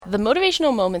The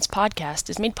Motivational Moments podcast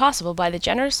is made possible by the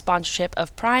generous sponsorship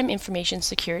of Prime Information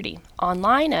Security,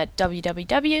 online at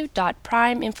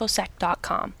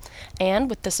www.primeinfosec.com, and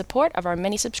with the support of our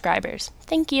many subscribers.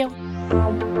 Thank you.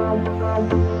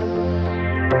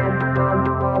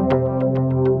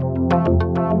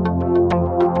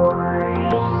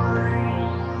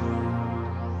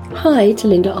 Hi, it's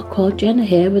Linda Ockwald Jenner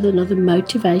here with another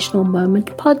Motivational Moment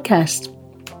podcast.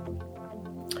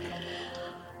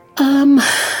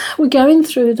 We're going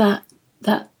through that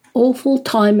awful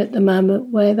time at the moment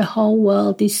where the whole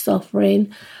world is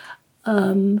suffering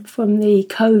from the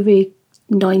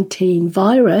COVID-19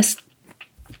 virus.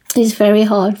 It's very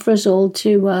hard for us all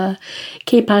to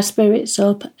keep our spirits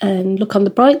up and look on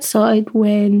the bright side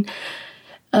when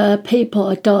people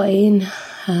are dying,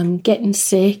 getting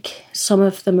sick. Some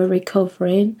of them are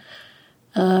recovering.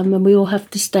 And we all have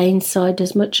to stay inside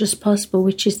as much as possible,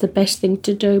 which is the best thing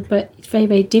to do. But it's very,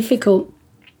 very difficult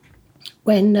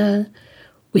when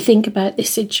we think about this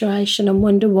situation and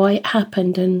wonder why it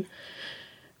happened. And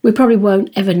we probably won't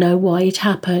ever know why it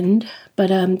happened. But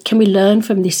can we learn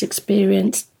from this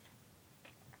experience?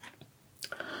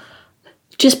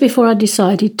 Just before I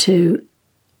decided to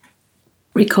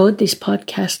record this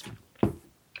podcast,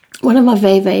 one of my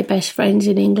very, very best friends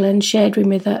in England shared with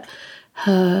me that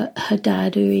her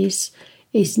dad, who is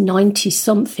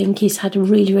 90-something, he's had a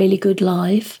really, really good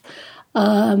life,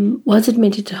 was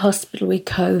admitted to hospital with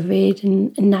COVID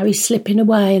and now he's slipping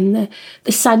away. And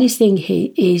the saddest thing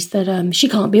is that she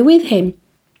can't be with him.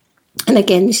 And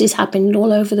again, this is happening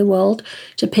all over the world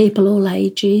to people all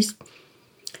ages.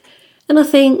 And I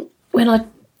think when I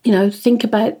think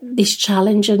about this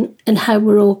challenge and how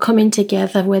we're all coming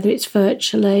together, whether it's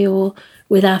virtually or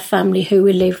with our family who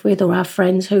we live with or our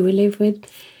friends who we live with,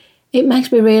 it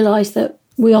makes me realise that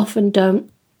we often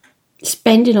don't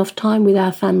spend enough time with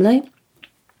our family.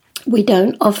 We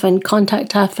don't often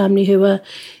contact our family who are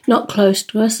not close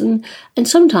to us. And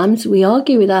sometimes we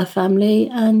argue with our family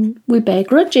and we bear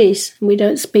grudges. And we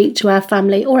don't speak to our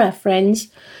family or our friends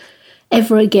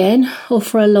ever again or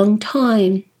for a long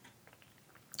time.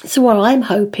 So what I'm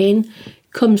hoping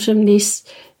comes from this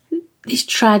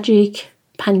tragic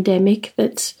pandemic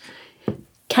that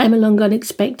came along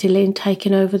unexpectedly and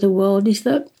taken over the world is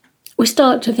that we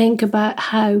start to think about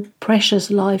how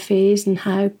precious life is and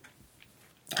how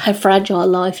fragile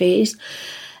life is,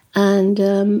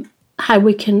 and how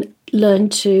we can learn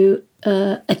to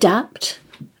adapt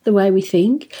the way we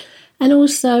think. And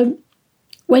also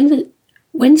when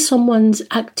someone's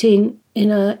acting in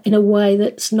a way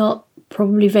that's not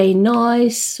probably very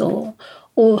nice or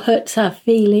hurts our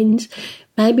feelings,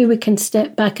 maybe we can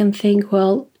step back and think,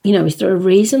 well, is there a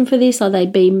reason for this? Are they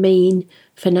being mean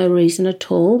for no reason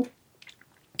at all?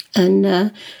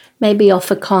 And maybe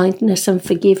offer kindness and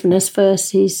forgiveness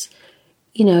versus,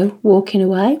 walking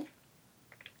away.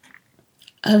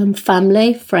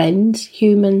 Family, friends,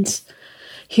 humans,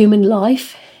 human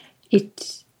life,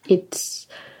 it's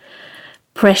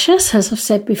precious, as I've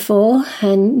said before,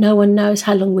 and no one knows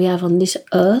how long we have on this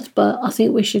earth, but I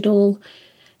think we should all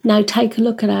now take a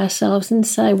look at ourselves and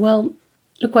say, well,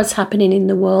 look what's happening in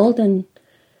the world and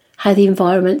how the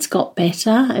environment's got better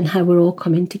and how we're all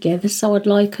coming together. So I'd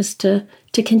like us to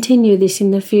continue this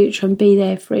in the future and be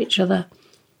there for each other.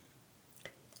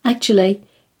 Actually,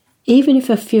 even if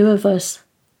a few of us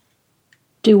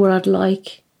do what I'd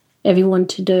like everyone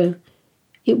to do,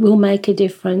 it will make a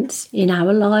difference in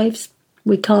our lives.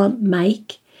 We can't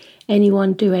make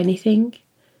anyone do anything,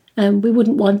 and we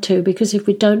wouldn't want to, because if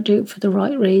we don't do it for the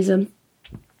right reason.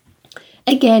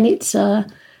 Again, it's a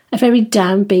very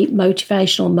downbeat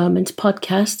Motivational Moments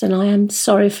podcast, and I am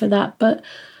sorry for that, but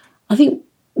I think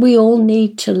we all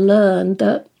need to learn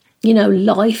that,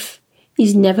 life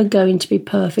is never going to be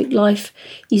perfect. Life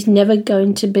is never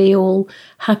going to be all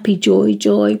happy,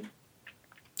 joy.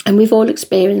 And we've all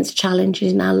experienced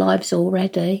challenges in our lives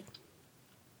already.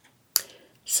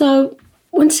 So,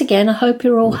 once again, I hope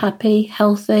you're all happy,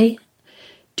 healthy,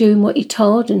 doing what you're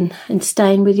told and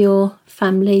staying with your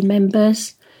family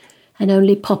members and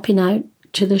only popping out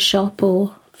to the shop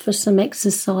or for some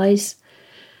exercise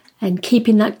and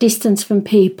keeping that distance from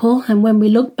people. And when we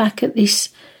look back at this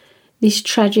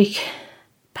tragic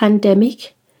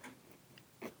pandemic,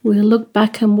 we'll look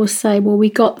back and we'll say, well, we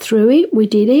got through it, we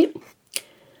did it.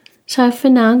 So for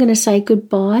now, I'm going to say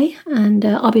goodbye, and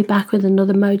I'll be back with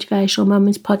another Motivational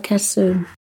Moments podcast soon.